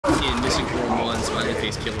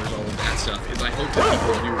base killers, all of that stuff, is I hope that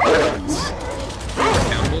people do these more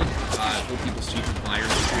accountable. I hope people see through fire in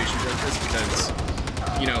situations like this, because,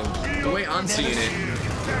 you know, the way I'm seeing it,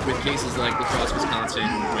 with cases like Lacrosse, Wisconsin,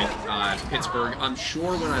 with Pittsburgh, I'm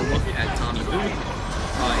sure when I look at Tommy Booth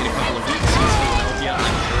in a couple of weeks in Philadelphia,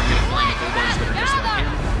 I'm sure I'm going to find a whole bunch that are just like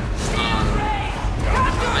him.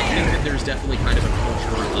 I think that there's definitely kind of a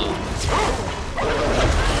culture of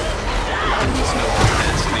police know their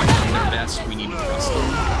best, they've done their best, we need to trust them,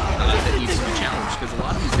 that needs to be challenged, because a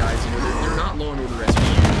lot of these guys, you know, they're not Law and Order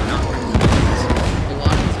SVU, they're not criminal gangs. A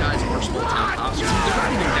lot of these guys are small-town cops, they're not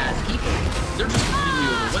even bad people, they're just completely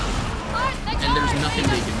overwhelmed, and there's nothing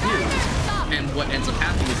they can do. And what ends up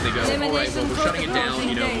happening is they go, alright, well, we're shutting it down,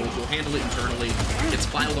 you know, we'll handle it internally. It gets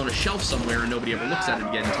filed on a shelf somewhere and nobody ever looks at it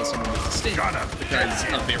again until someone makes a stink, because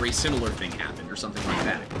a very similar thing happened or something like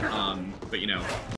that. But, you know,